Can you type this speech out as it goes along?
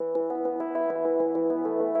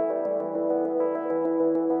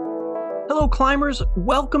Hello, climbers.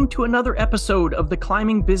 Welcome to another episode of the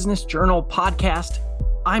Climbing Business Journal podcast.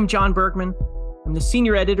 I'm John Bergman. I'm the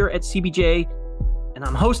senior editor at CBJ, and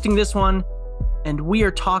I'm hosting this one, and we are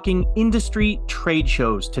talking industry trade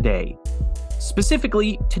shows today.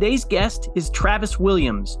 Specifically, today's guest is Travis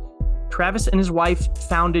Williams. Travis and his wife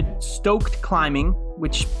founded Stoked Climbing,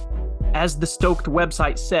 which, as the Stoked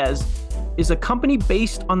website says, is a company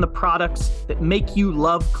based on the products that make you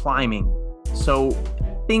love climbing. So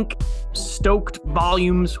think Stoked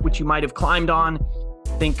volumes, which you might have climbed on.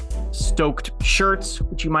 Think Stoked shirts,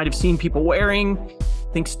 which you might have seen people wearing.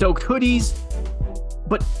 Think Stoked hoodies.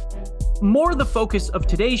 But more the focus of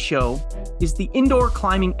today's show is the Indoor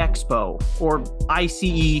Climbing Expo, or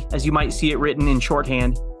ICE, as you might see it written in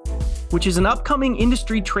shorthand, which is an upcoming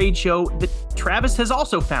industry trade show that Travis has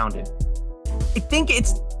also founded. I think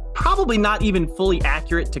it's probably not even fully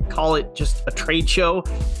accurate to call it just a trade show.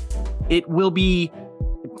 It will be,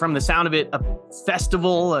 from the sound of it, a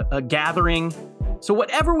festival, a gathering. So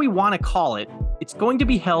whatever we want to call it, it's going to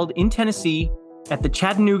be held in Tennessee at the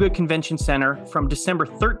Chattanooga Convention Center from December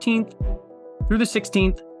 13th through the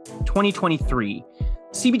 16th, 2023.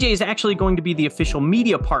 CBJ is actually going to be the official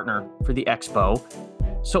media partner for the expo.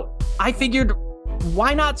 So I figured,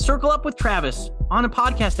 why not circle up with Travis on a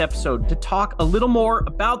podcast episode to talk a little more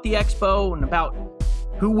about the expo and about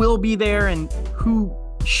who will be there and who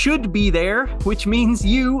should be there, which means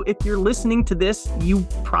you, if you're listening to this, you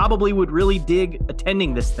probably would really dig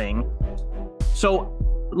attending this thing. So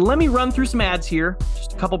let me run through some ads here,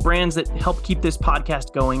 just a couple brands that help keep this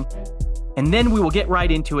podcast going, and then we will get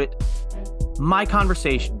right into it. My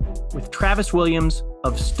conversation with Travis Williams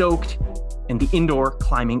of Stoked and the Indoor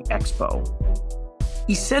Climbing Expo.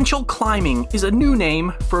 Essential Climbing is a new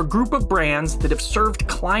name for a group of brands that have served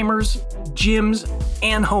climbers, gyms,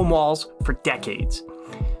 and home walls for decades.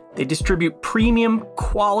 They distribute premium,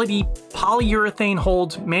 quality polyurethane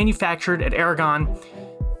holds manufactured at Aragon,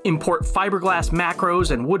 import fiberglass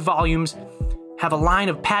macros and wood volumes, have a line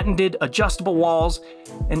of patented adjustable walls,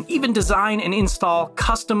 and even design and install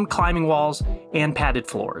custom climbing walls and padded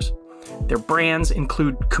floors. Their brands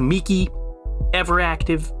include Kumiki,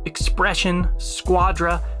 Everactive, Expression,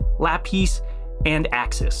 Squadra, Lapis, and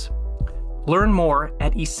Axis. Learn more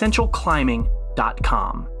at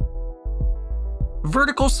essentialclimbing.com.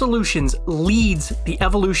 Vertical Solutions leads the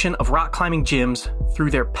evolution of rock climbing gyms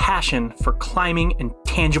through their passion for climbing and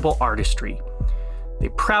tangible artistry. They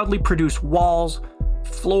proudly produce walls,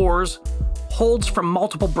 floors, holds from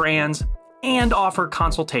multiple brands, and offer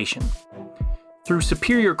consultation. Through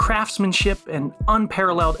superior craftsmanship and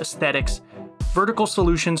unparalleled aesthetics, Vertical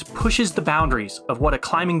Solutions pushes the boundaries of what a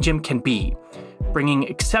climbing gym can be, bringing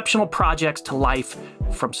exceptional projects to life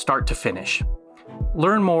from start to finish.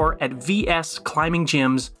 Learn more at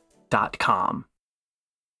vsclimbinggyms.com.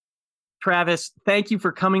 Travis, thank you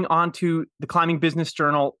for coming on to the Climbing Business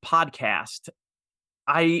Journal podcast.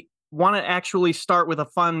 I want to actually start with a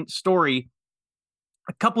fun story.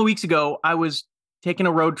 A couple of weeks ago, I was taking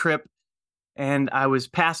a road trip and I was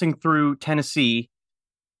passing through Tennessee,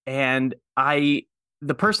 and the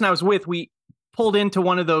person I was with, we pulled into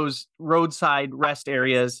one of those roadside rest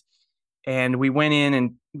areas, and we went in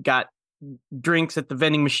and got drinks at the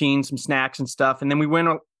vending machine, some snacks and stuff. And then we went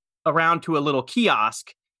around to a little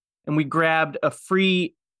kiosk and we grabbed a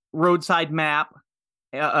free roadside map,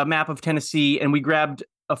 a map of Tennessee, and we grabbed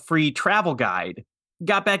a free travel guide.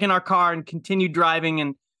 Got back in our car and continued driving.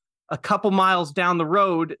 And a couple miles down the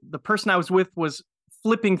road, the person I was with was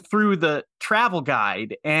flipping through the travel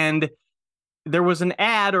guide, and there was an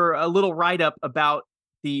ad or a little write-up about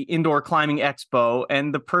the Indoor Climbing Expo.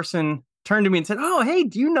 And the person turned to me and said, "Oh, hey,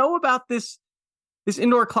 do you know about this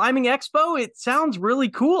Indoor Climbing Expo? It sounds really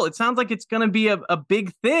cool. It sounds like it's going to be a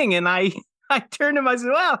big thing." And I turned to him, I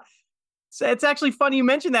said, "Well, it's actually funny you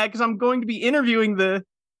mentioned that, because I'm going to be interviewing the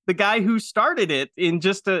guy who started it in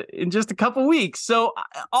just a couple weeks." So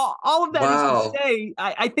all of that is to say,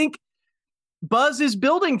 I think buzz is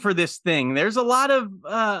building for this thing. There's a lot of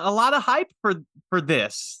hype for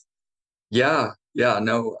this. Yeah,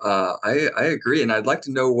 no, I agree, and I'd like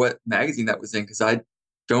to know what magazine that was in, because I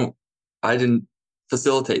didn't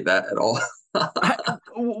facilitate that at all.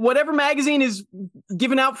 Whatever magazine is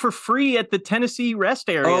given out for free at the Tennessee rest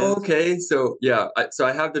area. Oh, okay, so yeah, so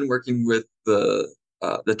I have been working with the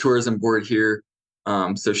tourism board here.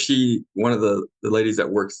 So one of the ladies that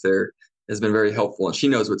works there, has been very helpful, and she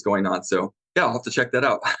knows what's going on. So yeah, I'll have to check that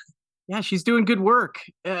out. Yeah, she's doing good work.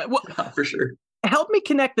 Well, yeah, for sure. Help me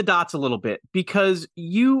connect the dots a little bit, because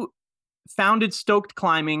you founded Stoked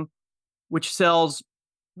Climbing, which sells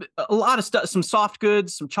a lot of stuff, some soft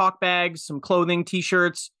goods, some chalk bags, some clothing,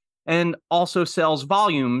 t-shirts, and also sells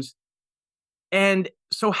volumes. And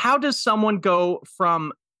so how does someone go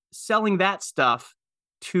from selling that stuff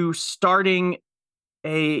to starting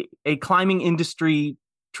a climbing industry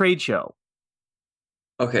trade show?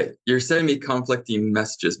 Okay, you're sending me conflicting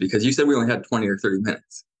messages because you said we only had 20 or 30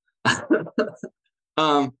 minutes.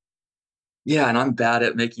 um, yeah, and I'm bad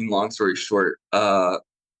at making long stories short.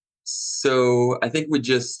 So I think we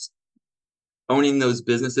just owning those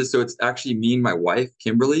businesses. So it's actually me and my wife,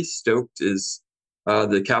 Kimberly. Stoked is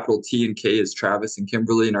the capital T and K is Travis and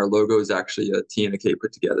Kimberly, and our logo is actually a T and a K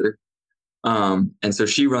put together. And so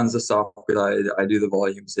she runs the software, I do the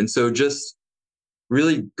volumes. And so just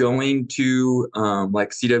really going to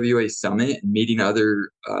like CWA Summit and meeting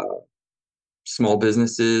other small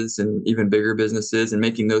businesses and even bigger businesses and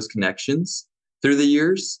making those connections through the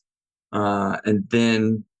years. And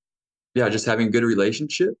then, yeah, just having good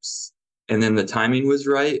relationships. And then the timing was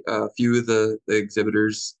right. A few of the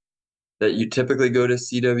exhibitors that you typically go to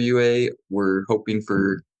CWA were hoping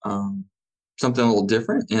for something a little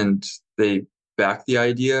different, and they backed the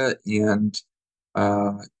idea. And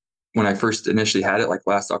uh, when I first initially had it, like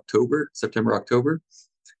last October, September, October,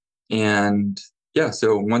 and yeah,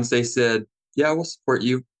 so once they said, "Yeah, we'll support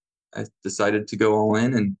you," I decided to go all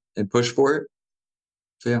in and push for it.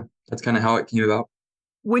 So yeah, that's kind of how it came about.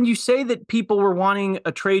 When you say that people were wanting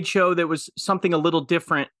a trade show that was something a little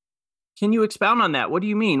different, can you expound on that? What do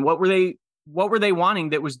you mean? What were they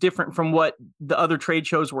wanting that was different from what the other trade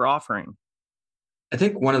shows were offering? I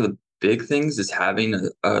think one of the big things is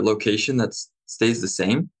having a location that stays the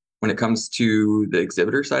same when it comes to the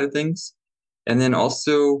exhibitor side of things. And then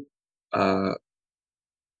also uh,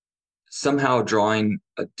 somehow drawing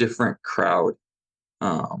a different crowd,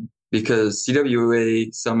 because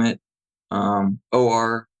CWA Summit,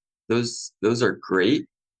 OR, those are great,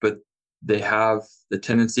 but they have the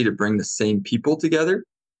tendency to bring the same people together,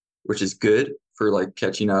 which is good for like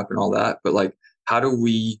catching up and all that. But like, how do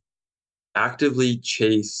we actively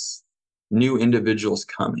chase new individuals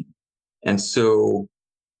coming? And so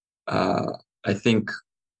uh, I think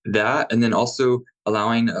that, and then also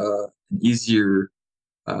allowing an easier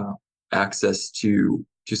uh, access to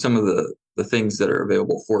some of the things that are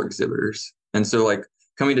available for exhibitors. And so like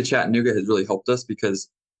coming to Chattanooga has really helped us because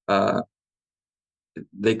uh,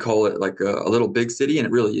 they call it like a little big city, and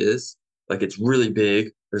it really is. Like it's really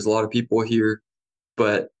big. There's a lot of people here,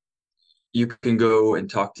 but you can go and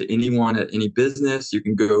talk to anyone at any business. You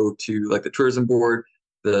can go to like the tourism board,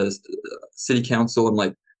 the city council, and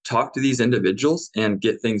like talk to these individuals and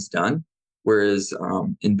get things done. Whereas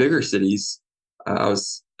in bigger cities,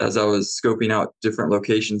 as I was scoping out different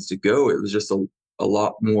locations to go, it was just a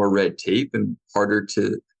lot more red tape and harder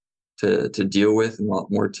to deal with, and a lot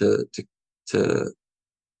more to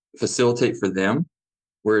facilitate for them.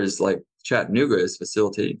 Whereas like Chattanooga is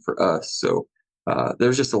facilitating for us. So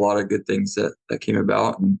there's just a lot of good things that came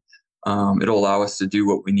about, and it'll allow us to do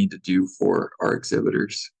what we need to do for our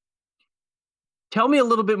exhibitors. Tell me a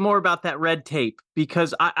little bit more about that red tape,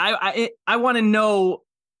 because I want to know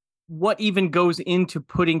what even goes into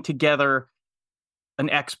putting together an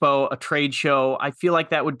expo, a trade show. I feel like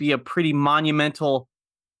that would be a pretty monumental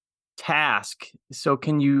task. So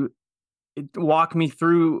can you walk me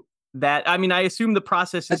through that? I mean, I assume the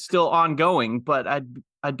process is still ongoing, but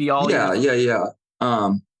I'd be all Yeah, ears. yeah, yeah.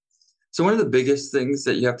 Um, so one of the biggest things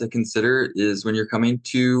that you have to consider is when you're coming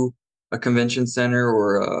to a convention center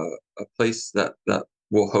or a place that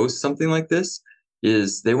will host something like this,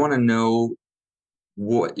 is they want to know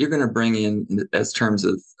what you're going to bring in as terms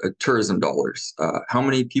of tourism dollars. How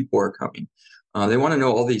many people are coming? They want to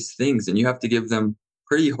know all these things, and you have to give them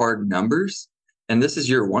pretty hard numbers. And this is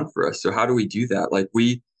year one for us. So how do we do that? Like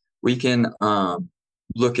we can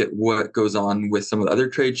look at what goes on with some of the other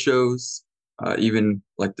trade shows, even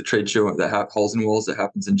like the trade show that Halls and Walls that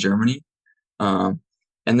happens in Germany. Um,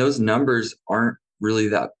 and those numbers aren't really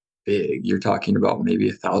that big. You're talking about maybe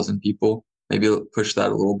 1,000 people, maybe push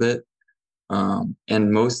that a little bit.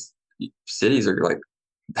 And most cities are like,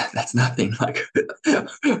 that's nothing. Like,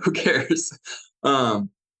 who cares? Um,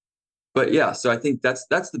 but yeah, so I think that's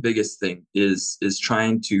the biggest thing is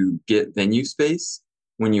trying to get venue space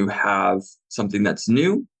when you have something that's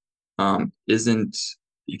new. Isn't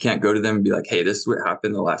You can't go to them and be like, hey, this is what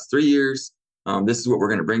happened the last 3 years. This is what we're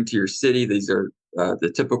going to bring to your city. These are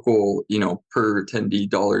the typical, per attendee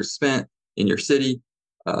dollars spent in your city.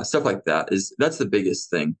 Stuff like that's the biggest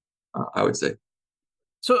thing, I would say.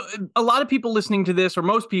 So a lot of people listening to this, or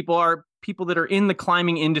most people, are people that are in the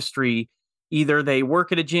climbing industry. Either they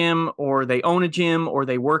work at a gym, or they own a gym, or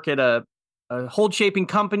they work at a hold shaping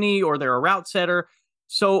company, or they're a route setter.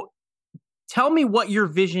 So tell me what your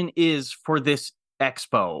vision is for this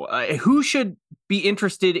Expo. Who should be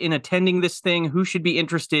interested in attending this thing? Who should be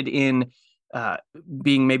interested in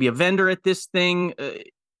being maybe a vendor at this thing?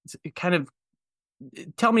 Kind of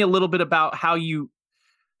tell me a little bit about how you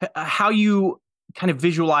kind of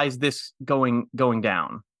visualize this going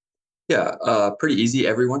down. Yeah, pretty easy,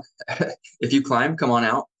 everyone. If you climb, come on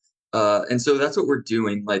out. And so that's what we're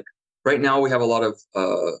doing. Like right now, we have a lot of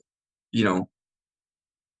you know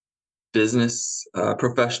business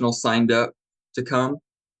professionals signed up to come,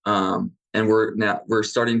 and we're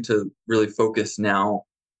starting to really focus now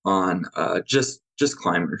on just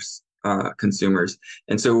climbers, consumers,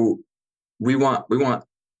 and so we want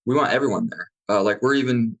everyone there. Like we're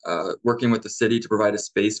even working with the city to provide a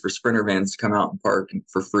space for sprinter vans to come out and park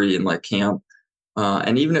for free and like camp.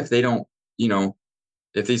 And even if they don't,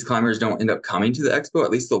 if these climbers don't end up coming to the expo,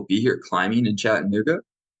 at least they'll be here climbing in Chattanooga,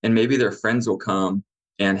 and maybe their friends will come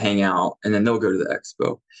and hang out, and then they'll go to the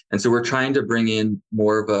expo. And so we're trying to bring in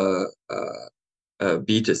more of a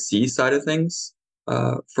B2C side of things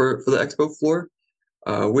for the expo floor,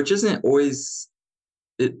 which isn't always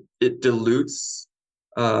it dilutes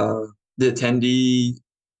the attendee,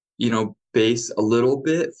 base a little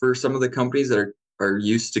bit for some of the companies that are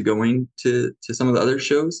used to going to some of the other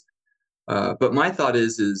shows. But my thought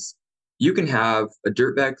is you can have a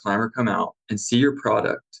dirtbag climber come out and see your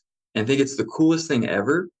product and think it's the coolest thing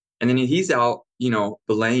ever, and then he's out,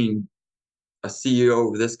 belaying a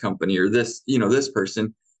CEO of this company or this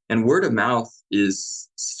person, and word of mouth is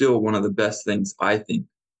still one of the best things I think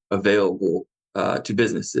available to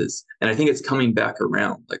businesses. And I think it's coming back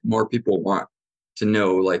around. Like more people want to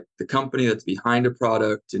know like the company that's behind a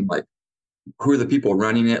product and like who are the people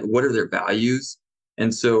running it, what are their values.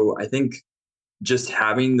 And so I think just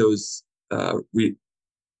having those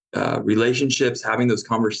relationships, having those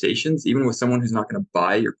conversations, even with someone who's not going to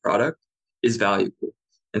buy your product, is valuable.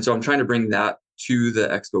 And so I'm trying to bring that to the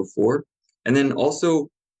Expo 4. And then also,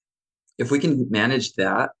 if we can manage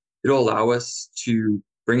that, it'll allow us to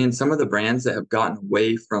bring in some of the brands that have gotten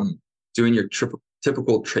away from doing your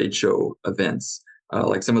typical trade show events,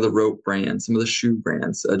 like some of the rope brands, some of the shoe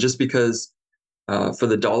brands, just because for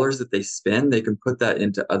the dollars that they spend, they can put that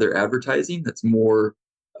into other advertising that's more,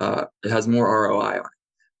 it has more ROI on it.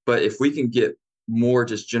 But if we can get more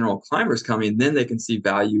just general climbers coming, then they can see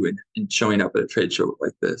value in showing up at a trade show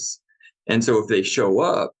like this. And so if they show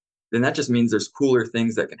up, then that just means there's cooler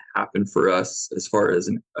things that can happen for us as far as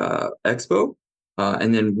an expo.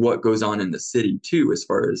 And then what goes on in the city too, as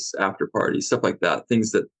far as after parties, stuff like that,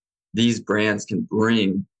 things that these brands can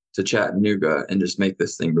bring to Chattanooga and just make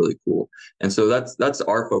this thing really cool. And so that's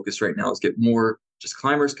our focus right now, is get more just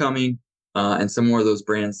climbers coming, and some more of those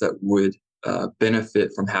brands that would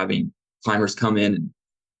benefit from having climbers come in.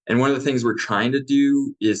 And one of the things we're trying to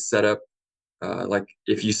do is set up, like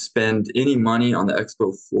if you spend any money on the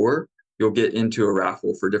expo floor, you'll get into a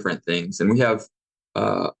raffle for different things. And we have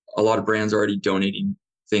a lot of brands already donating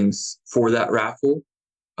things for that raffle.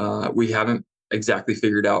 We haven't exactly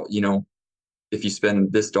figured out, if you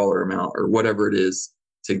spend this dollar amount or whatever it is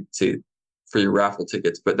to for your raffle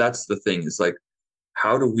tickets. But that's the thing, is like,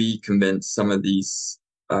 how do we convince some of these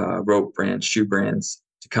rope brands, shoe brands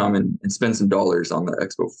to come and spend some dollars on the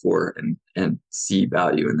expo floor and see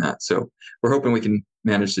value in that? So we're hoping we can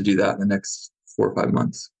manage to do that in the next 4 or 5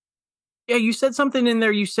 months. Yeah, you said something in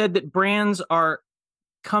there. You said that brands are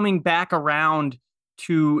coming back around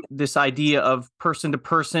to this idea of person to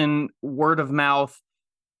person, word of mouth.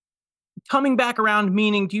 Coming back around,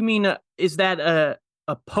 meaning, do you mean, is that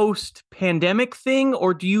a post-pandemic thing,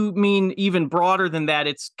 or do you mean even broader than that?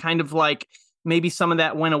 It's kind of like maybe some of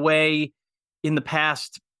that went away in the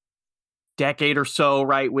past decade or so,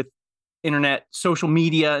 right, with internet, social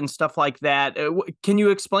media, and stuff like that. Can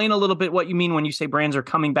you explain a little bit what you mean when you say brands are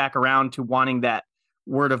coming back around to wanting that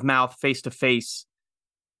word of mouth, face to face?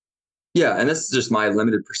 Yeah, and this is just my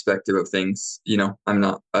limited perspective of things. I'm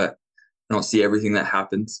not, I don't see everything that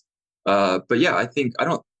happens. But yeah, I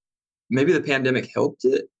don't, maybe the pandemic helped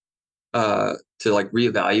it to like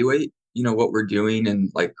reevaluate, what we're doing,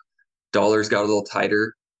 and like dollars got a little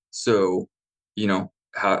tighter. So,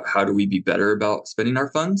 how do we be better about spending our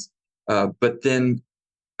funds? But then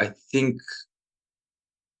I think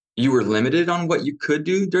you were limited on what you could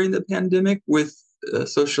do during the pandemic with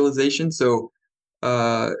socialization. So,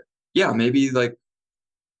 yeah, maybe like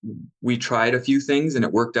we tried a few things and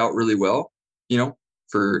it worked out really well,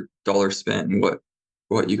 for dollars spent and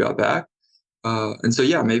what you got back. And so,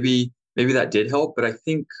 yeah, maybe that did help. But I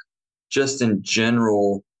think just in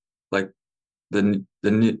general, like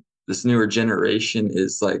this newer generation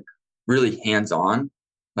is like really hands on,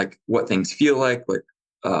 like what things feel like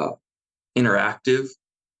interactive.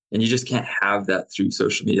 And you just can't have that through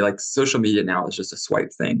social media. Like social media now is just a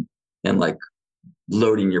swipe thing and like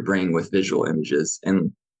loading your brain with visual images.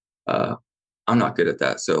 And uh, I'm not good at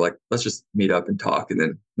that. So like, let's just meet up and talk, and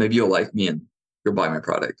then maybe you'll like me and you'll buy my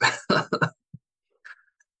product.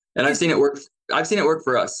 And I've Is seen it work. I've seen it work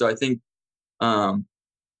for us. So I think um,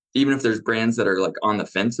 even if there's brands that are like on the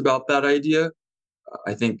fence about that idea,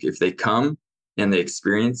 I think if they come and they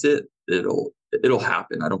experience it, it'll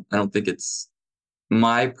happen. I don't think it's,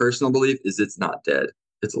 my personal belief is it's not dead.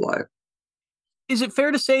 It's alive. is it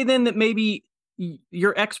fair to say then that maybe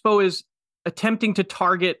your expo is attempting to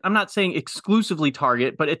target, I'm not saying exclusively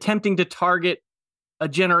target, but attempting to target a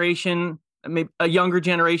generation, maybe a younger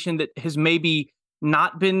generation that has maybe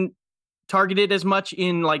not been targeted as much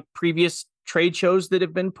in like previous trade shows that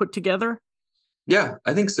have been put together? Yeah,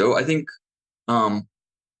 I think so. I think, um,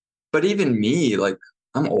 but even me, like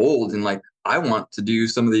I'm old and like I want to do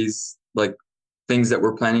some of these like things that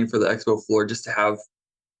we're planning for the expo floor just to have,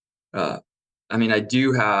 uh, I mean, I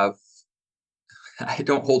do have, I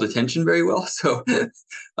don't hold attention very well. So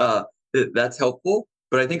uh, that's helpful.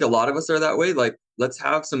 But I think a lot of us are that way. Like, let's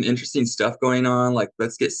have some interesting stuff going on. Like,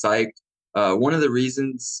 let's get psyched. One of the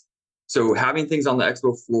reasons, so having things on the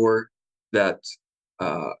expo floor that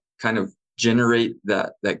uh, kind of generate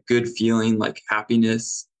that good feeling, like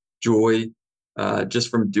happiness, joy, just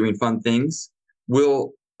from doing fun things,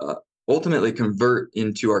 will ultimately convert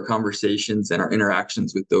into our conversations and our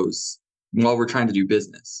interactions with those while we're trying to do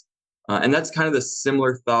business. And that's kind of the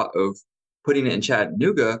similar thought of putting it in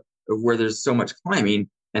Chattanooga, of where there's so much climbing,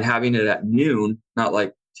 and having it at noon, not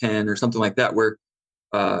like 10 or something like that, where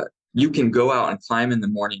uh, you can go out and climb in the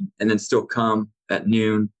morning and then still come at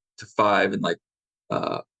noon to 5 and like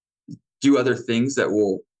uh, do other things that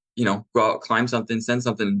will, go out, climb something, send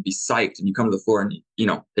something, and be psyched. And you come to the floor and,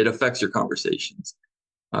 it affects your conversations.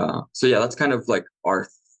 So yeah, that's kind of like our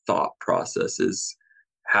thought process is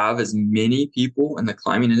have as many people in the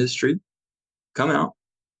climbing industry come out,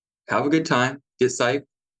 have a good time, get psyched,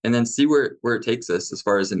 and then see where it takes us as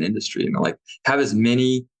far as an industry. Like have as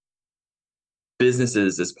many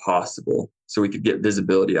businesses as possible so we could get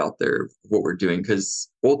visibility out there of what we're doing. Because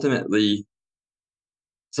ultimately,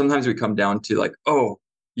 sometimes we come down to like, oh,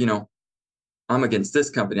 you know, I'm against this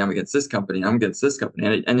company, I'm against this company, I'm against this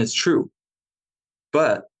company, and it's true.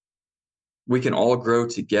 But we can all grow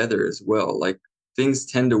together as well. Like things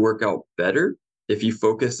tend to work out better if you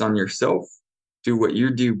focus on yourself, do what you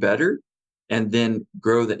do better, and then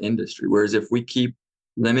grow the industry. Whereas if we keep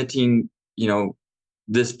limiting,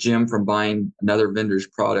 this gym from buying another vendor's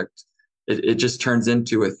product, it just turns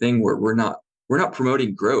into a thing where we're not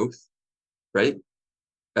promoting growth, right?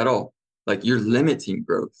 At all. Like you're limiting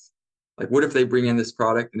growth. Like what if they bring in this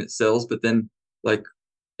product and it sells, but then like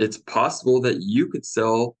it's possible that you could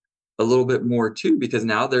sell a little bit more too, because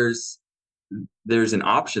now there's an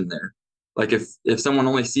option there. Like if someone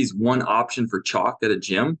only sees one option for chalk at a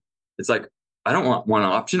gym, it's like, I don't want one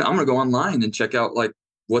option. I'm gonna go online and check out like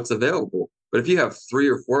what's available. But if you have 3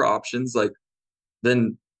 or 4 options, like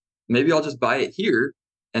then maybe I'll just buy it here.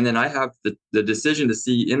 And then I have the decision to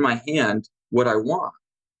see in my hand what I want.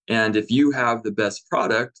 And if you have the best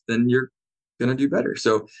product, then you're gonna do better.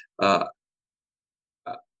 So uh,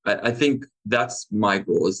 I think that's my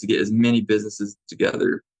goal, is to get as many businesses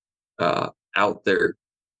together, out there,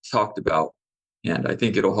 talked about, and I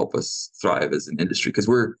think it'll help us thrive as an industry, because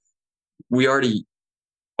we already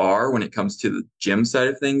are when it comes to the gym side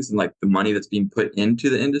of things and like the money that's being put into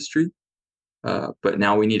the industry. But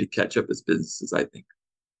now we need to catch up as businesses, I think.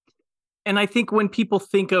 And I think when people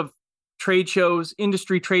think of trade shows,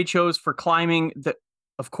 industry trade shows for climbing, that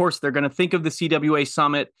of course they're going to think of the CWA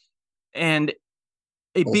Summit, and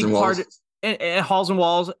a Walls and big part, walls. and Halls and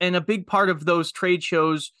Walls, and a big part of those trade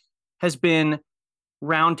shows has been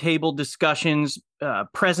roundtable discussions,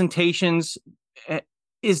 presentations.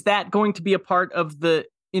 Is that going to be a part of the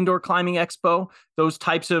Indoor Climbing Expo? Those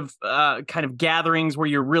types of kind of gatherings where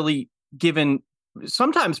you're really given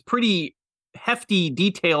sometimes pretty hefty,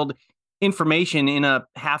 detailed information in a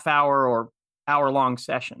half hour or hour long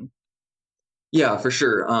session. Yeah, for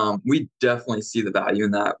sure. We definitely see the value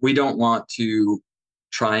in that. We don't want to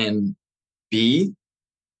try and be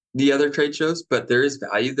the other trade shows, but there is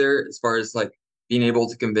value there as far as like being able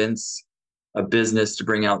to convince a business to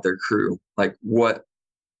bring out their crew. Like what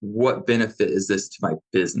benefit is this to my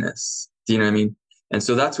business? Do you know what I mean? And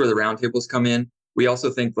so that's where the roundtables come in. We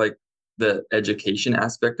also think like the education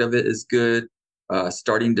aspect of it is good.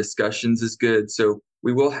 Starting discussions is good. So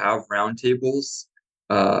we will have roundtables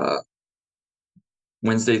uh,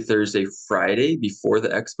 Wednesday, Thursday, Friday before the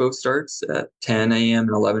expo starts at 10 a.m.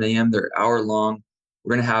 and 11 a.m. They're hour long.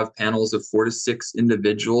 we're going to have panels of 4 to 6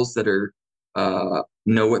 individuals that are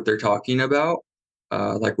know what they're talking about.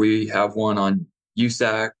 Like we have one on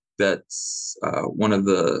USAC that's one of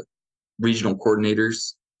the regional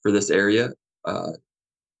coordinators for this area.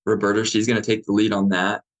 Roberta, she's going to take the lead on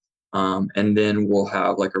that. And then we'll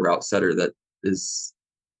have like a route setter that is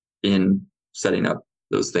in setting up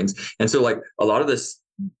those things. And so like a lot of this,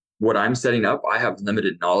 what I'm setting up, I have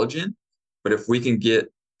limited knowledge in, but if we can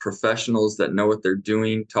get professionals that know what they're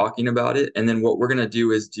doing, talking about it, and then what we're going to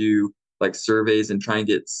do is do like surveys and try and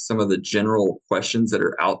get some of the general questions that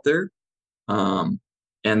are out there, and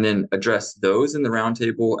then address those in the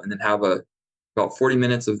roundtable, and then have about 40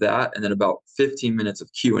 minutes of that, and then about 15 minutes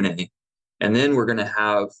of Q&A. And then we're going to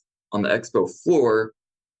have on the expo floor,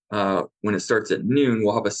 when it starts at noon,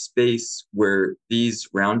 we'll have a space where these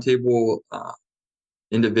roundtable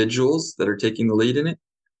individuals that are taking the lead in it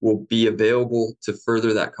will be available to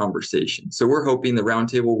further that conversation. So we're hoping the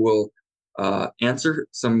roundtable will answer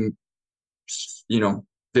some,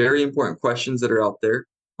 very important questions that are out there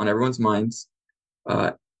on everyone's minds,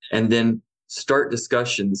 and then start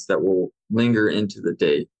discussions that will linger into the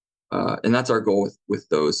day. And that's our goal with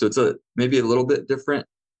those. So it's maybe a little bit different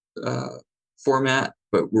format,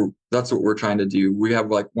 but that's what we're trying to do. We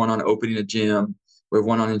have like one on opening a gym, we have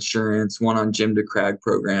one on insurance, one on gym to crag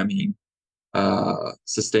programming,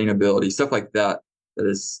 sustainability, stuff like that. That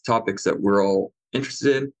is topics that we're all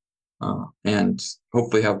interested in, and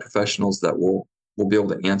hopefully have professionals that will be able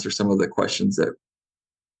to answer some of the questions that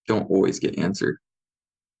don't always get answered.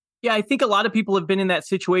 Yeah, I think a lot of people have been in that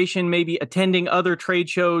situation, maybe attending other trade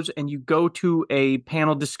shows, and you go to a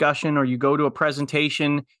panel discussion or you go to a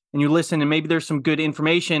presentation and you listen, and maybe there's some good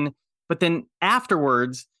information, but then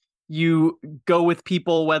afterwards you go with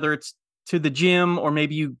people, whether it's to the gym or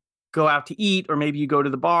maybe you go out to eat or maybe you go to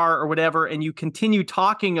the bar or whatever, and you continue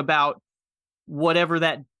talking about whatever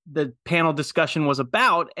the panel discussion was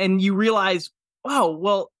about, and you realize, wow,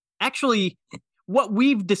 well, actually, what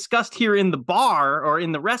we've discussed here in the bar or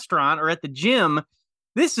in the restaurant or at the gym,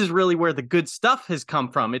 this is really where the good stuff has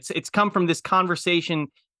come from. It's come from this conversation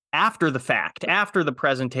after the fact, after the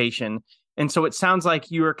presentation. And so it sounds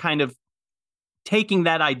like you are kind of taking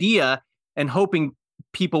that idea and hoping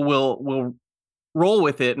people will roll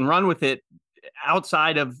with it and run with it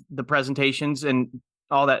outside of the presentations and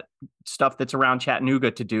all that stuff that's around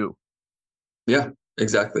Chattanooga to do. Yeah,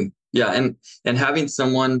 exactly. Yeah. And having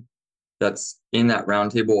someone that's in that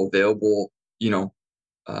roundtable available,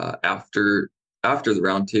 after the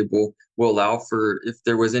roundtable will allow for if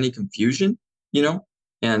there was any confusion,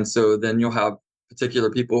 and so then you'll have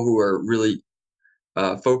particular people who are really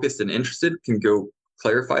focused and interested can go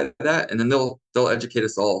clarify that, and then they'll educate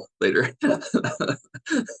us all later.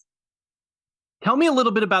 Tell me a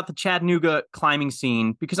little bit about the Chattanooga climbing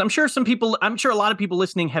scene, because I'm sure a lot of people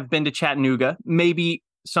listening have been to Chattanooga. Maybe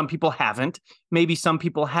some people haven't. Maybe some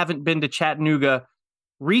people haven't been to Chattanooga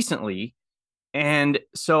recently. And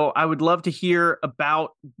so I would love to hear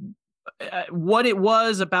about what it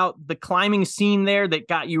was about the climbing scene there that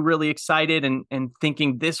got you really excited and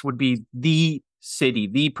thinking this would be the city,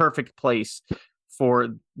 the perfect place for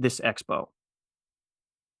this expo.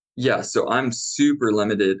 Yeah, so I'm super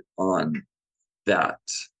limited on that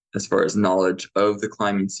as far as knowledge of the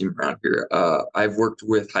climbing scene around here. I've worked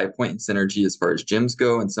with High Point and Synergy as far as gyms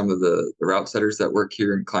go, and some of the route setters that work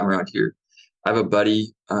here and climb around here. I have a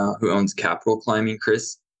buddy who owns Capital Climbing,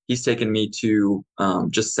 Chris. He's taken me to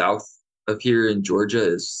just south of here in Georgia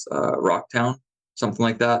is Rocktown, something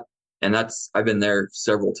like that. And I've been there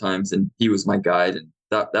several times, and he was my guide, and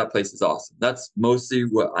that place is awesome. That's mostly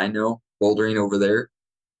what I know bouldering over there.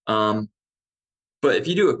 But if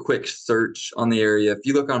you do a quick search on the area, if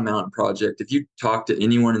you look on Mountain Project, if you talk to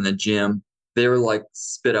anyone in the gym, they were like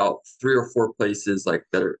spit out 3 or 4 places like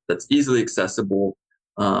that's easily accessible.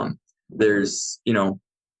 There's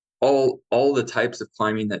all the types of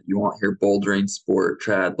climbing that you want here, bouldering, sport,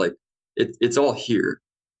 trad, like it's all here,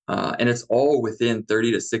 and it's all within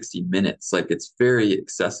 30 to 60 minutes. Like it's very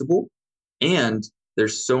accessible, and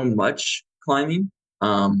there's so much climbing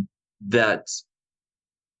that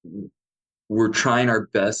we're trying our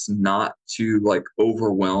best not to like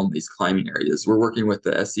overwhelm these climbing areas. We're working with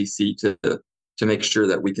the SEC to make sure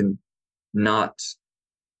that we can not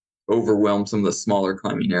overwhelm some of the smaller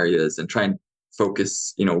climbing areas and try and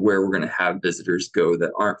focus, where we're going to have visitors go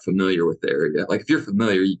that aren't familiar with the area. Like if you're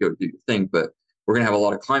familiar, you go do your thing, but we're going to have a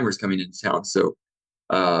lot of climbers coming into town. So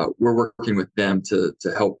we're working with them to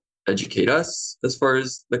help educate us as far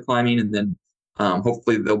as the climbing. And then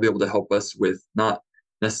hopefully they'll be able to help us with not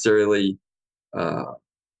necessarily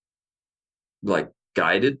like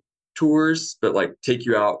guided tours, but like take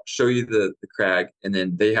you out, show you the crag, and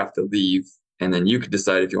then they have to leave, and then you can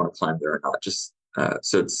decide if you want to climb there or not. Just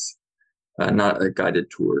so it's not a guided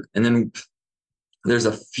tour. And then there's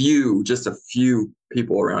just a few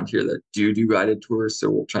people around here that do guided tours, so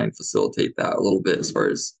we'll try and facilitate that a little bit as far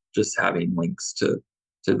as just having links to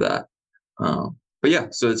that. But yeah,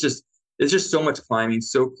 so it's just so much climbing,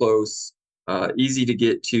 so close, easy to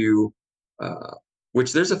get to.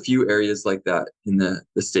 Which there's a few areas like that in the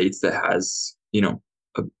States that has,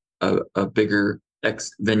 a bigger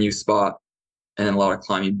venue spot and a lot of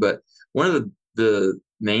climbing. But one of the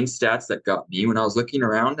main stats that got me when I was looking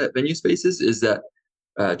around at venue spaces is that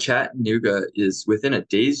Chattanooga is within a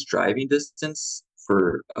day's driving distance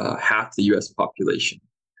for half the U.S. population.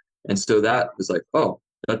 And so that was like, oh,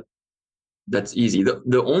 that's easy.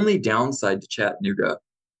 The only downside to Chattanooga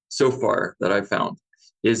so far that I've found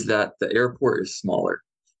is that the airport is smaller.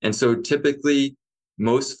 And so typically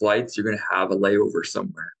most flights, you're going to have a layover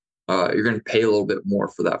somewhere. You're going to pay a little bit more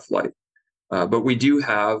for that flight. But we do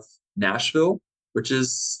have Nashville, which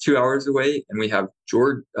is 2 hours away, and we have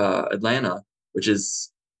Atlanta, which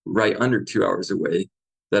is right under 2 hours away,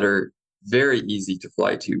 that are very easy to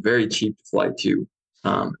fly to, very cheap to fly to.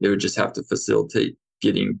 It would just have to facilitate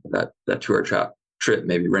getting that 2 hour trip,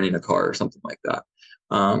 maybe renting a car or something like that.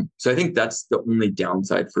 So I think that's the only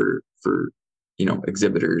downside for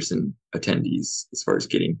exhibitors and attendees as far as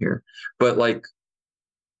getting here. But like,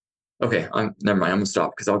 okay, never mind. I'm gonna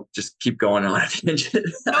stop because I'll just keep going on a tangent.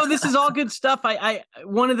 No, this is all good stuff. I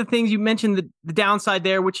one of the things you mentioned, the downside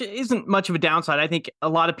there, which isn't much of a downside. I think a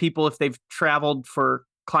lot of people, if they've traveled for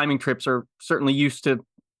climbing trips, are certainly used to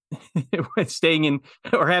staying in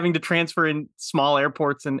or having to transfer in small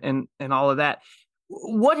airports and all of that.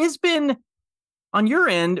 What has been on your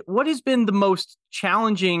end? What has been the most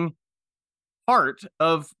challenging part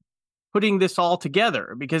of putting this all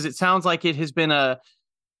together? Because it sounds like it has been a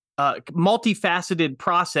multifaceted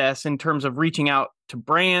process in terms of reaching out to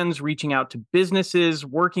brands, reaching out to businesses,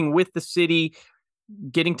 working with the city,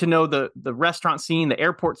 getting to know the restaurant scene, the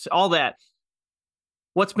airports, all that.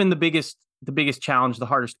 What's been the biggest challenge, the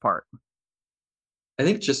hardest part? I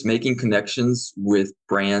think just making connections with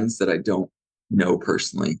brands that I don't know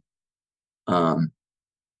personally. I've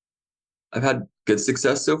had good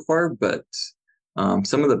success so far, but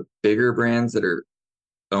some of the bigger brands that are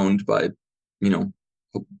owned by,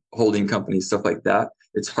 holding companies, stuff like that,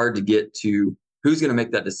 it's hard to get to who's going to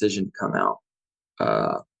make that decision to come out.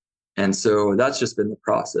 And so that's just been the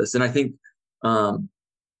process. And I think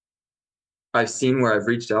I've seen where I've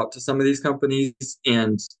reached out to some of these companies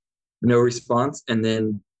and no response. And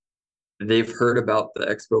then they've heard about the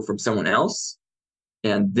expo from someone else.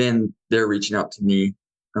 And then they're reaching out to me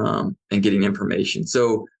and getting information.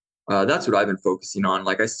 So that's what I've been focusing on.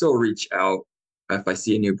 Like I still reach out if I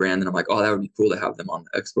see a new brand and I'm like, oh, that would be cool to have them on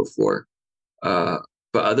the expo floor.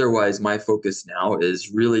 But otherwise, my focus now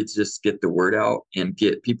is really to just get the word out and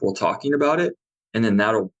get people talking about it. And then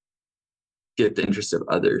that'll get the interest of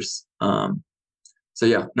others. So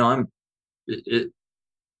yeah, no,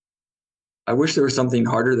 I wish there was something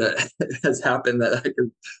harder that has happened that I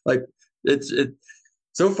could like,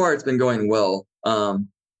 so far it's been going well.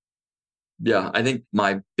 Yeah, I think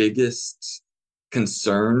my biggest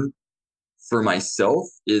concern for myself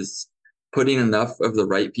is putting enough of the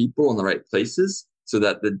right people in the right places so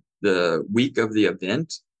that the week of the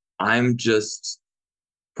event, I'm just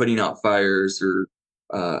putting out fires or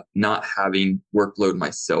not having workload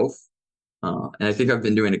myself. And I think I've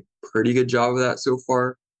been doing a pretty good job of that so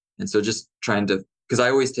far. And so just trying to, because I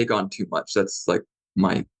always take on too much. That's like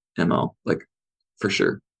my MO, like for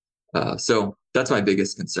sure. So that's my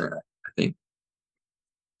biggest concern, I think.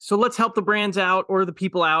 So let's help the brands out or the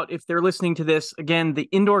people out if they're listening to this. Again, the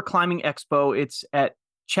Indoor Climbing Expo, it's at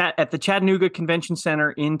the Chattanooga Convention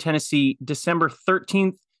Center in Tennessee, December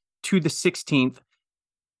 13th to the 16th.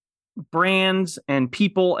 Brands and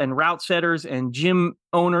people and route setters and gym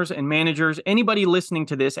owners and managers, anybody listening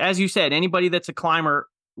to this, as you said, anybody that's a climber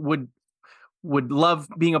would love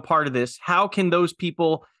being a part of this. How can those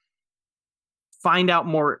people find out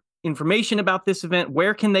more information about this event?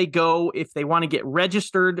 Where can they go if they want to get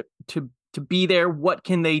registered to be there? What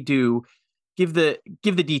can they do? Give the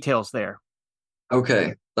details there.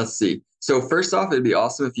 Okay, let's see. So first off, it'd be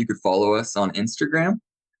awesome if you could follow us on Instagram,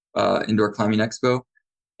 Indoor Climbing Expo.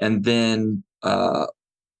 And then our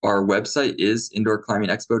website is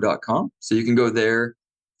indoorclimbingexpo.com. So you can go there,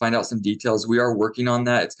 find out some details. We are working on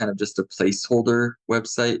that. It's kind of just a placeholder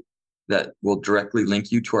website that will directly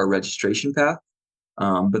link you to our registration path.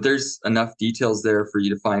 But there's enough details there for you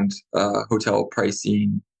to find hotel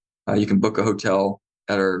pricing. You can book a hotel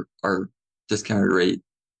at our discounted rate.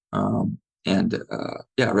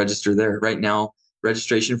 register there. Right now,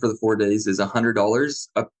 registration for the 4 days is $100.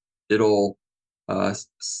 It'll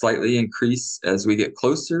slightly increase as we get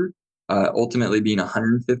closer, ultimately being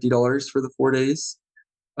 $150 for the 4 days.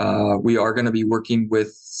 We are going to be working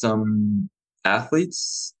with some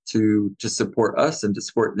athletes to support us and to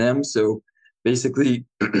support them. So basically,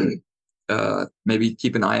 maybe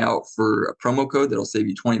keep an eye out for a promo code that'll save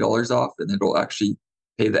you $20 off, and it'll actually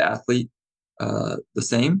pay the athlete the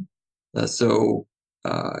same.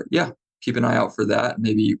 Keep an eye out for that.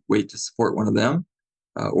 Maybe wait to support one of them,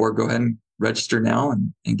 or go ahead and register now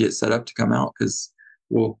and get set up to come out, because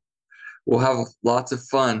we'll have lots of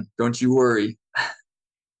fun. Don't you worry.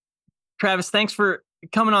 Travis, thanks for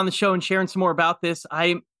coming on the show and sharing some more about this.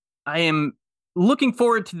 I am looking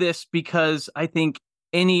forward to this because I think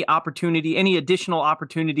any additional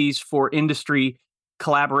opportunities for industry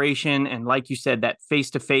collaboration, and like you said, that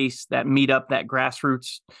face-to-face, that meetup, that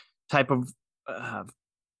grassroots type of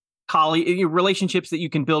relationships that you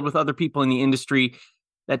can build with other people in the industry,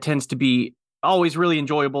 that tends to be always really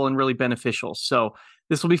enjoyable and really beneficial. So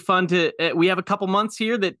this will be fun we have a couple months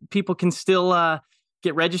here that people can still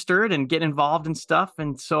get registered and get involved in stuff.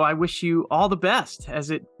 And so I wish you all the best as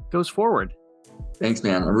it goes forward. Thanks,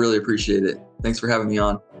 man. I really appreciate it. Thanks for having me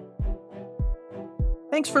on.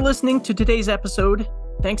 Thanks for listening to today's episode.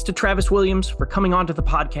 Thanks to Travis Williams for coming onto the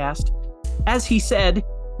podcast. As he said,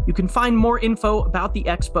 you can find more info about the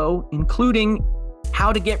Expo, including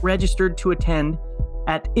how to get registered to attend,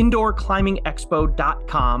 at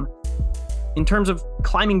indoorclimbingexpo.com. In terms of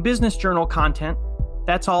Climbing Business Journal content,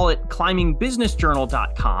 that's all at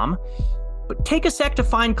climbingbusinessjournal.com. But take a sec to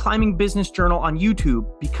find Climbing Business Journal on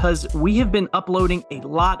YouTube, because we have been uploading a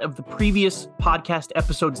lot of the previous podcast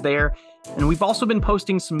episodes there. And we've also been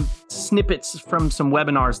posting some snippets from some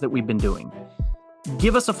webinars that we've been doing.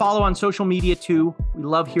 Give us a follow on social media too. We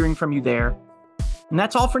love hearing from you there. And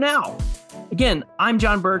that's all for now. Again, I'm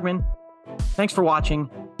John Bergman. Thanks for watching.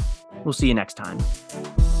 We'll see you next time.